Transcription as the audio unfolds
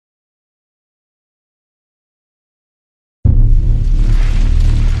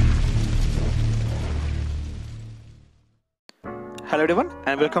Hello everyone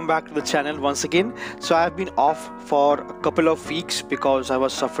and welcome back to the channel once again. So I have been off for a couple of weeks because I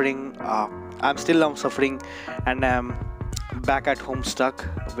was suffering. I'm still now suffering and I'm back at home stuck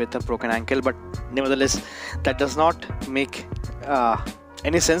with a broken ankle, but nevertheless that does not make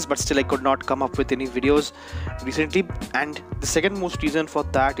any sense, but still I could not come up with any videos recently, and the second most reason for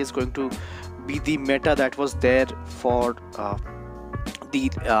that is going to be the meta that was there for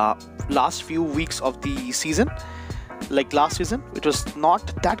the last few weeks of the season. Like last season it was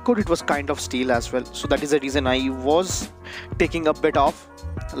not that good, it was kind of stale as well, so that is the reason I was taking a bit off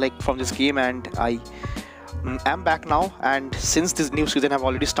from this game, and I am back now. And since this new season have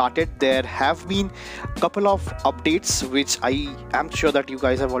already started, there have been a couple of updates which I am sure that you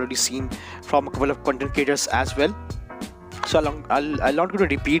guys have already seen from a couple of content creators as well, so I'll not going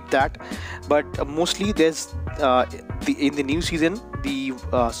to repeat that, but mostly there's in the new season, the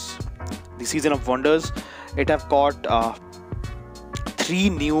season of wonders, it have got 3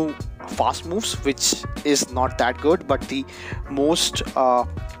 new fast moves, which is not that good, but the most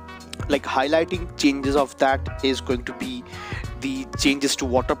highlighting changes of that is going to be the changes to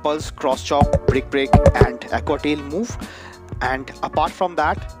Water Pulse, Cross Chop, Brick Break and Aqua Tail move. And apart from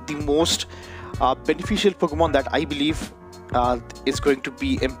that, the most beneficial Pokemon that I believe is going to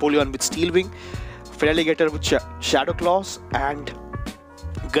be Empoleon with Steel Wing, Feraligatr with Shadow Claws and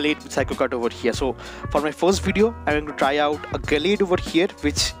Gallade with Psycho Cut over here. So for my first video, I'm going to try out a Gallade over here,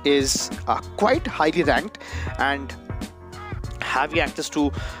 which is quite highly ranked, and having access to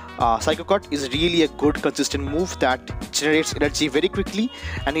Psycho Cut is really a good consistent move that generates energy very quickly,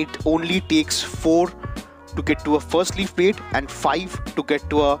 and it only takes 4 to get to a first leaf blade and 5 to get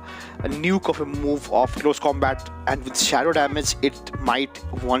to a nuke of a move of close combat, and with shadow damage it might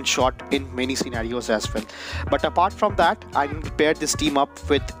one shot in many scenarios as well. But apart from that, I'm going to pair this team up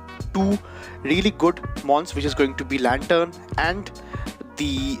with 2 really good mons, which is going to be Lanturn and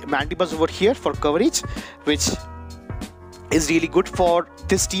the Mandibuzz over here for coverage, which is really good for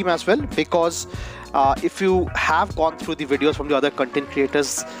this team as well, because if you have gone through the videos from the other content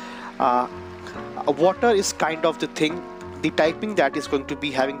creators, water is kind of the thing, the typing that is going to be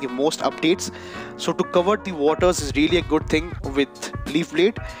having the most updates. So to cover the waters is really a good thing with Leaf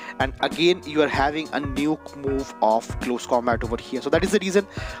Blade, and again you are having a nuke move of close combat over here. So that is the reason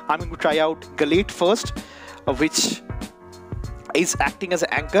I'm going to try out Gallade first, which is acting as an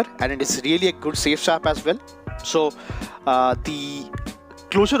anchor, and it is really a good safe swap as well. So the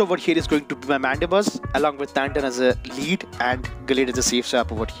closure over here is going to be my Mandibuzz along with Lanturn as a lead and Gallade as a safe swap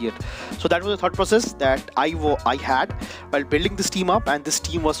over here. So that was the thought process that I had while building this team up, and this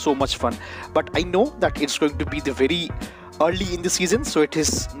team was so much fun. But I know that it's going to be the very early in the season, so it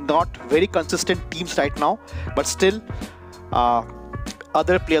is not very consistent teams right now, but still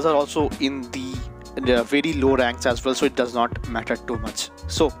other players are also in the very low ranks as well, so it does not matter too much.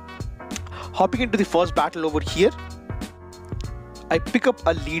 So hopping into the first battle over here, I pick up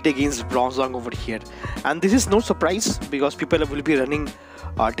a lead against Bronzong over here, and this is no surprise because people will be running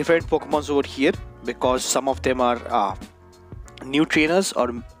different Pokemons over here, because some of them are new trainers,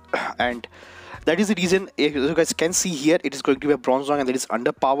 and that is the reason. If you guys can see here, it is going to be a Bronzong and that is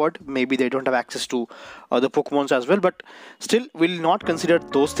underpowered. Maybe they don't have access to other Pokemons as well, but still we'll not consider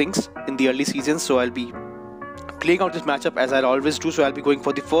those things in the early seasons. So I'll be playing out this matchup as I always do. So I'll be going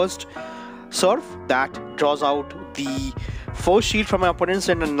for the first serve that draws out the first shield from my opponent's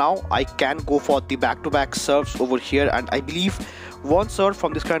end, and now I can go for the back-to-back serves over here. And I believe one serve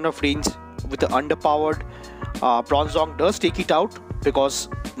from this kind of range with the underpowered Bronzong does take it out, because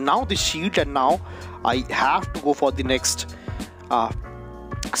now the shield, and now I have to go for the next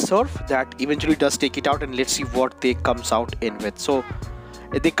serve that eventually does take it out, and let's see what they comes out in with. So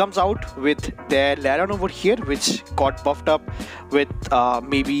they comes out with their Lairon over here, which got buffed up with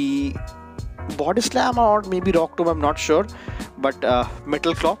maybe Body Slam or maybe Rock Tomb, I'm not sure, but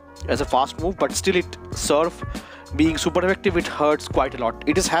Metal Claw as a fast move. But still, it Surf being super effective, it hurts quite a lot.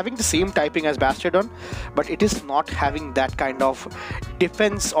 It is having the same typing as Bastiodon, but it is not having that kind of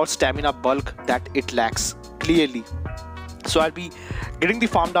defense or stamina bulk that it lacks clearly. So I'll be getting the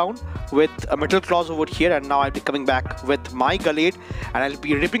farm down with a Metal Claws over here, and now I'll be coming back with my Gallade, and I'll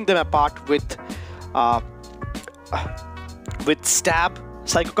be ripping them apart with Stab,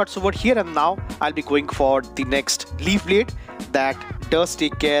 Psycho Cuts over here. And now I'll be going for the next Leaf Blade that does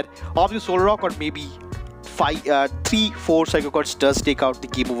take care of the Soul Rock, or maybe 3-4 Psycho Cuts does take out the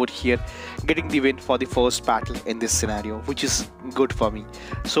game over here, getting the win for the first battle in this scenario, which is good for me.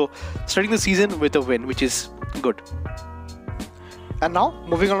 So starting the season with a win, which is good. And now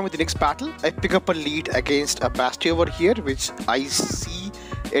moving on with the next battle, I pick up a lead against a Bastio over here, which I see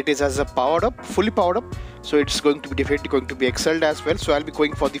it is as a fully powered up so it's going to be definitely going to be excelled as well. So I'll be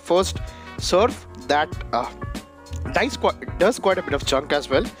going for the first Surf that does quite a bit of chunk as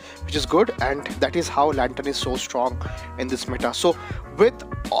well, which is good, and that is how Lanturn is so strong in this meta. So with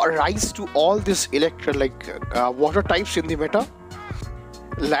a rise to all this water types in the meta,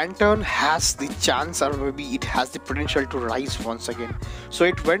 Lanturn has the chance, or maybe it has the potential to rise once again. So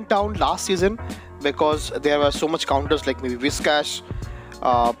it went down last season because there were so much counters like maybe Whiscash,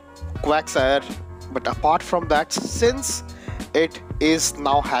 Quagsire, but apart from that, since it is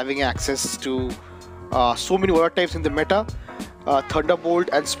now having access to so many water types in the meta, Thunderbolt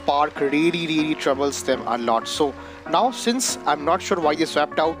and Spark really troubles them a lot. So now, since I'm not sure why they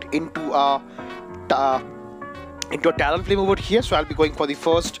swapped out into a Talonflame over here, so I'll be going for the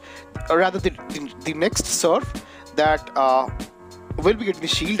first, or rather the next Surf that will be getting the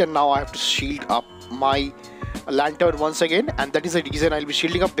shield, and now I have to shield up my Lanturn once again, and that is the reason I'll be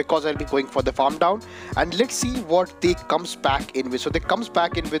shielding up, because I'll be going for the farm down. And let's see what they comes back in with. So they comes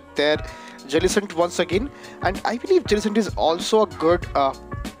back in with their Jellicent once again, and I believe Jellicent is also a good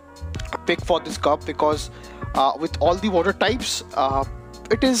pick for this cup, because with all the water types,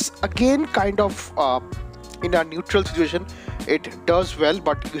 it is again kind of in a neutral situation. It does well,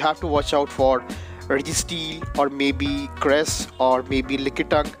 but you have to watch out for Registeel, or maybe Cress, or maybe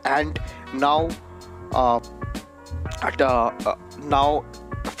Lickitung, and now now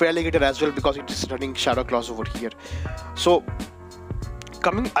Feraligatr as well, because it is running Shadow Claws over here. So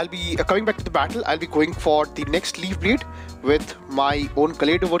I'll be coming back to the battle. I'll be going for the next Leaf Blade with my own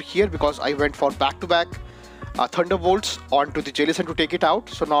Gallade over here, because I went for back-to-back Thunderbolts onto the Jellicent to take it out.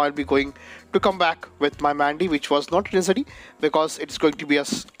 So now I'll be going to come back with my Mandy, which was not necessary, because it's going to be a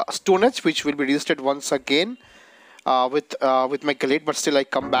Stone Edge, which will be resisted once again with my Gallade. But still, I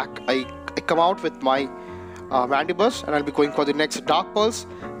come back. I come out with my Mandibuzz, and I'll be going for the next Dark Pulse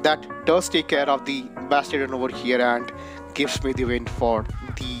that does take care of the Bastiodon over here and gives me the win for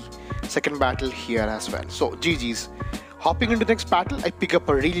the second battle here as well. So GG's. Hopping into the next battle, I pick up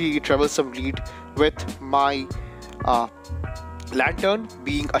a really troublesome lead with my Lanturn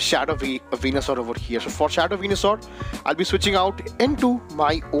being a Shadow Venusaur over here. So for Shadow Venusaur, I'll be switching out into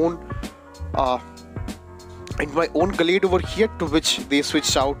my own Gallade over here, to which they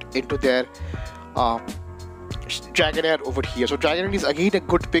switched out into their Dragonair over here. So Dragonair is again a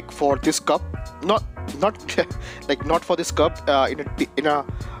good pick for this cup. Not for this cup, in a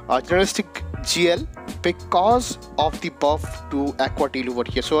generalistic GL, because of the buff to Aqua Tail over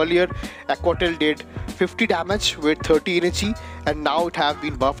here. So earlier Aqua Tail did 50 damage with 30 energy, and now it have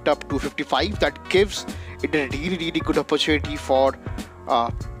been buffed up to 55. That gives it a really good opportunity for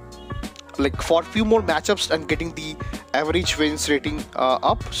few more matchups and getting the average wins rating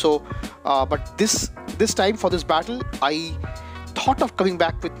up. So but this time for this battle, I thought of coming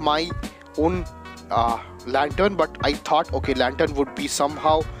back with my own Lanturn, but I thought, okay, Lanturn would be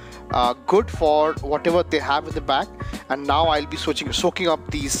somehow good for whatever they have in the back, and now I'll be soaking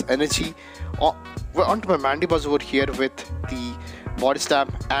up these energy onto my Mandibuzz over here with the Body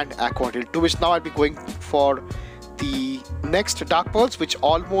Slam and Aqua Tail, to which now I'll be going for the next Dark Pulse, which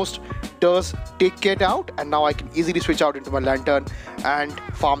almost does take it out, and now I can easily switch out into my Lanturn and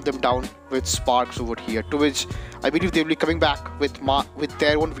farm them down with Sparks over here, to which I believe they will be coming back with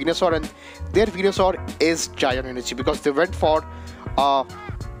their own Venusaur, and their Venusaur is Giant Energy, because they went for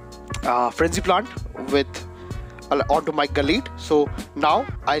Frenzy Plant with onto my Gallade. So now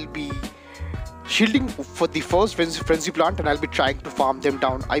I'll be shielding for the first Frenzy Plant, and I'll be trying to farm them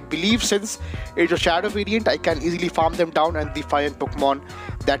down. I believe since it's a Shadow variant, I can easily farm them down, and the Fire Pokemon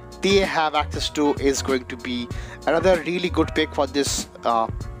that they have access to is going to be another really good pick for this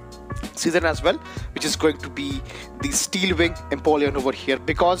season as well, which is going to be the Steel Wing Empoleon over here,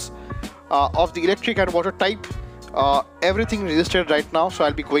 because of the electric and water type. Everything resisted right now, so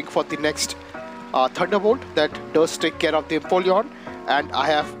I'll be going for the next Thunderbolt that does take care of the Empoleon, and I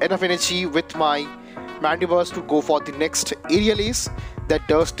have enough energy with my Mandibuzz to go for the next Aerial Ace that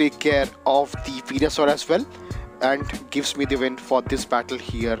does take care of the Venusaur as well, and gives me the win for this battle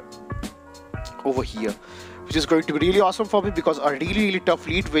here over here, which is going to be really awesome for me, because a really tough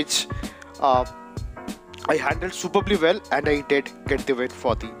lead which I handled superbly well, and I did get the win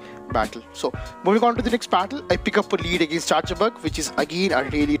for the battle. So moving on to the next battle, I pick up a lead against Charjabug, which is again a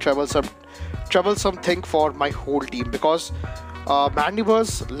really troublesome thing for my whole team, because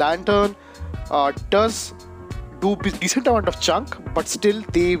Mandibuzz, Lanturn does do decent amount of chunk, but still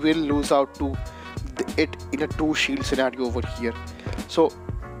they will lose out to it in a 2 shield scenario over here. So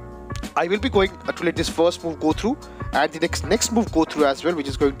I will be going to let this first move go through, and the next move go through as well, which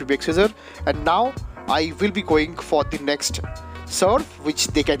is going to be Scissor, and now I will be going for the next Surf, which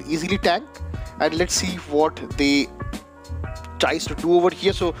they can easily tank, and let's see what they tries to do over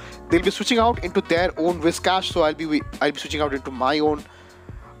here. So they'll be switching out into their own Whiscash, so I'll be switching out into my own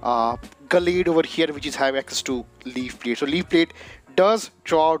Gallade over here, which is having access to Leaf Blade. So Leaf Blade does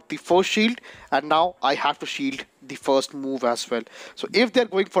draw out the first shield, and now I have to shield the first move as well. So if they're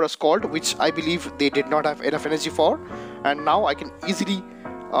going for a Scald, which I believe they did not have enough energy for, and now I can easily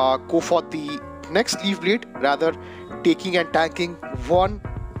go for the next Leaf Blade, rather taking and tanking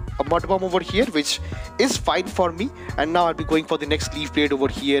a Mud Bomb over here, which is fine for me. And now I'll be going for the next Leaf Blade over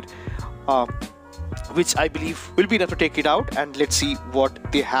here, which I believe will be enough to take it out. And let's see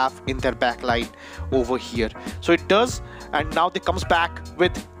what they have in their back line over here. So it does, and now they comes back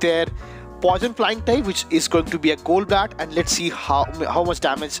with their Poison Flying type, which is going to be a Golbat. And let's see how much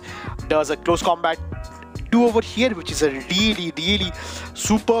damage does a close combat do over here, which is a really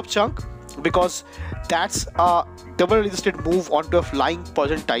superb chunk, because that's a double resisted move onto a flying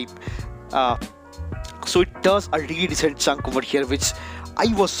poison type. So it does a really decent chunk over here, which I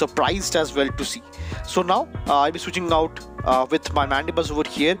was surprised as well to see. So now I'll be switching out with my Mandibuzz over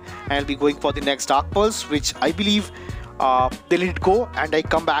here, and I'll be going for the next Dark Pulse, which I believe they let it go, and I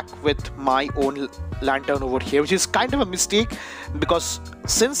come back with my own Lanturn over here, which is kind of a mistake, because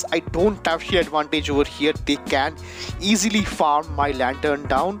since I don't have sheer advantage over here, they can easily farm my Lanturn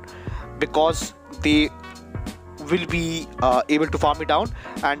down, because they will be able to farm it down,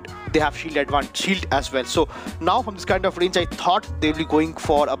 and they have shield as well. So now from this kind of range, I thought they will be going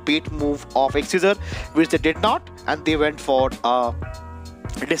for a bait move of X-Scissor, which they did not, and they went for a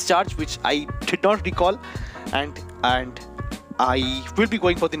Discharge, which I did not recall, and I will be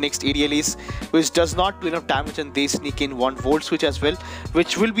going for the next Aerial Ace, which does not do enough damage, and they sneak in one Volt Switch as well,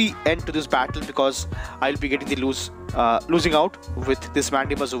 which will be end to this battle, because I'll be getting the losing out with this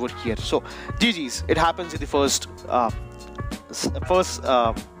Mandibuzz over here. So GG's, it happens in the first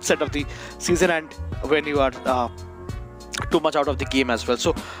set of the season, and when you are too much out of the game as well.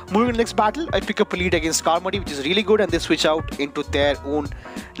 So moving to the next battle, I pick up a lead against Skarmory, which is really good, and they switch out into their own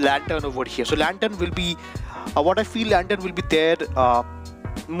Lanturn over here. So Lanturn will be what I feel Lanturn will be there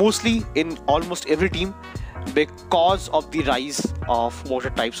mostly in almost every team, because of the rise of water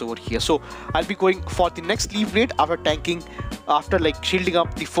types over here. So I'll be going for the next Leaf Blade after like shielding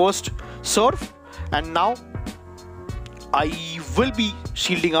up the first Surf, and now I will be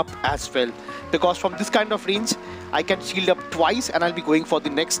shielding up as well, because from this kind of range I can shield up twice, and I'll be going for the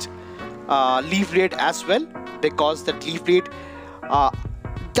next Leaf Blade as well, because that Leaf Blade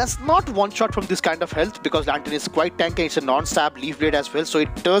does not one shot from this kind of health, because Lanturn is quite tanky. It's a non-stab Leaf Blade as well, so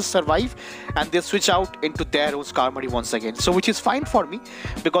it does survive, and they switch out into their own Skarmory once again, so which is fine for me,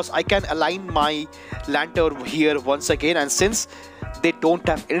 because I can align my Lanturn here once again, and since they don't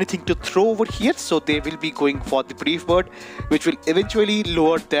have anything to throw over here, so they will be going for the Brief Bird, which will eventually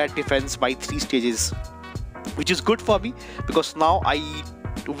lower their defense by 3 stages, which is good for me, because now I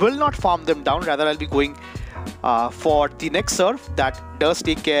will not farm them down, rather I'll be going for the next Surf that does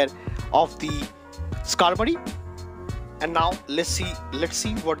take care of the Skarmory. And now let's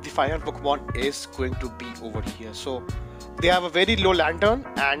see what the final Pokemon is going to be over here. So they have a very low Lanturn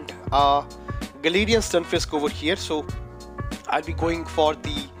and Galarian Stunfisk over here, so I'll be going for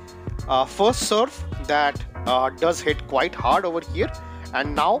the first Surf that does hit quite hard over here,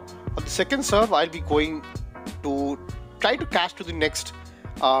 and now on the second Surf I'll be going to try to catch to the next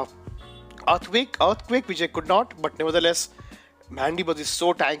Earthquake, which I could not, but nevertheless Mandibuzz is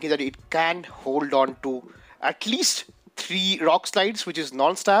so tanky that it can hold on to at least 3 Rock Slides, which is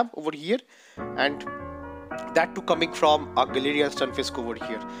non-stab over here, and that too coming from a Galarian Stunfisk over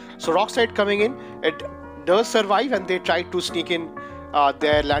here. So Rock Slide coming in, it does survive, and they try to sneak in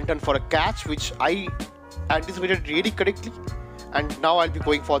their Lanturn for a catch, which I anticipated really correctly, and now I'll be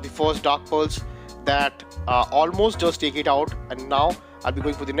going for the first Dark Pulse that almost does take it out, and now I'll be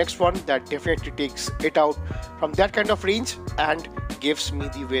going for the next one that definitely takes it out from that kind of range and gives me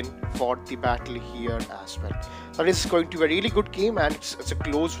the win for the battle here as well. So this is going to be a really good game, and it's a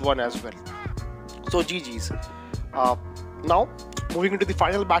close one as well. So GG's. Now moving into the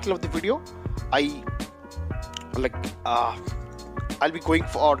final battle of the video, I'll be going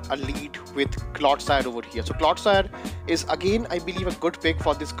for a lead with Clodsire over here. So Clodsire is again, I believe, a good pick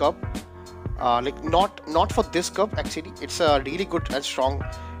for this cup. Not for this cup actually. It's a really good and strong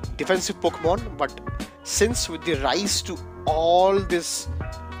defensive Pokemon, but since with the rise to all this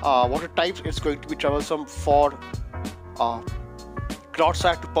water types, it's going to be troublesome for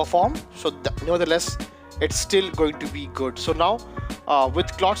Clodsire to perform. So nevertheless, it's still going to be good. So now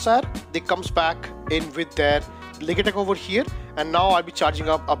with Clodsire, they comes back in with their League Attack over here, and now I'll be charging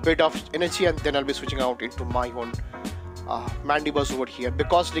up a bit of energy, and then I'll be switching out into my own Mandibuzz over here,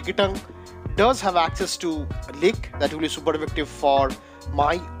 because League Attack does have access to Lick that will be super effective for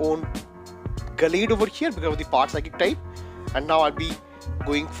my own Gallade over here because of the part psychic type. And now I'll be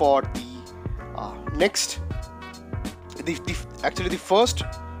going for the next, actually the first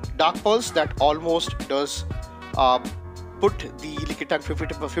Dark Pulse that almost does put the Lickitung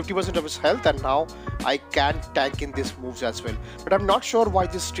 50% of his health, and now I can tank in these moves as well. But I'm not sure why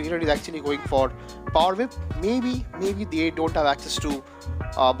this trainer is actually going for Power Whip. Maybe they don't have access to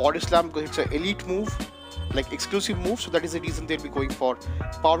Body Slam because it's an elite move, like exclusive move, so that is the reason they'll be going for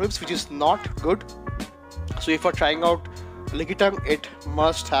Power Whips, which is not good. So if you're trying out Lickitung, it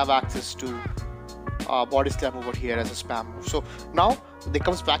must have access to Body Slam over here as a spam move. So now they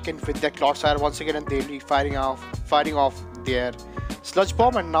comes back in with their Clodsire once again, and they'll be firing off their Sludge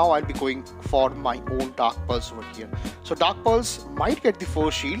Bomb, and now I'll be going for my own Dark Pulse over here. So Dark Pulse might get the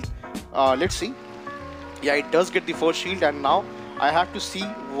Force Shield. Let's see. Yeah, it does get the Force Shield, and now I have to see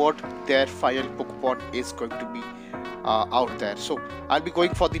what their final Pokemon is going to be out there. So I'll be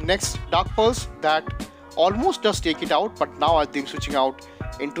going for the next Dark Pulse that almost does take it out, but now I'm switching out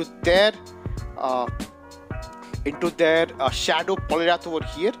into their Shadow Poliwrath over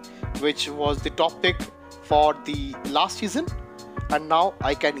here, which was the top pick for the last season. And now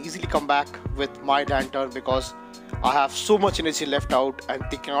I can easily come back with my Lanturn because I have so much energy left out and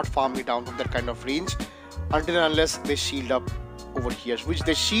they cannot farm me down from that kind of range until and unless they shield up over here, which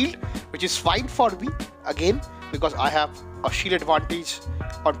they shield, which is fine for me again because I have a shield advantage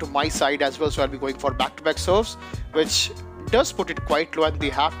onto my side as well. So I'll be going for back-to-back serves, which does put it quite low, and they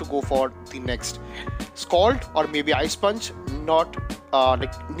have to go for the next Scald or maybe Ice Punch. Not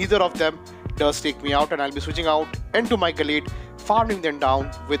like neither of them does take me out, and I'll be switching out into my Gallade, farming them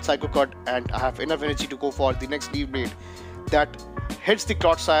down with Psycho Cut, and I have enough energy to go for the next Leaf Blade that hits the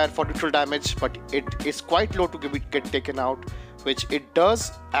Clodsire for neutral damage, but it is quite low to get taken out, which it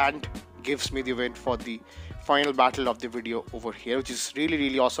does, and gives me the win for the final battle of the video over here, which is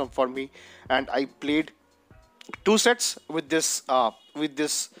really awesome for me. And I played 2 sets with this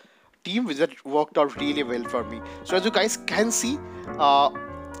team, which that worked out really well for me. So as you guys can see,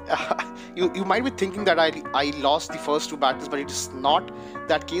 you might be thinking that I lost the first 2 battles, but it is not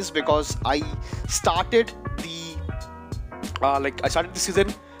that case because I started the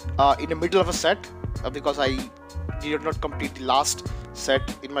season in the middle of a set because I did not complete the last set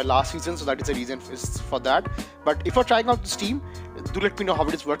in my last season, so that is the reason for that. But if you're trying out this team, do let me know how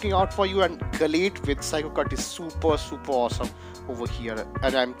it is working out for you. And Gallade with Psycho Cut is super awesome over here,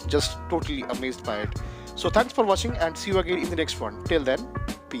 and I'm just totally amazed by it. So thanks for watching, and see you again in the next one. Till then,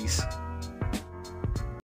 peace.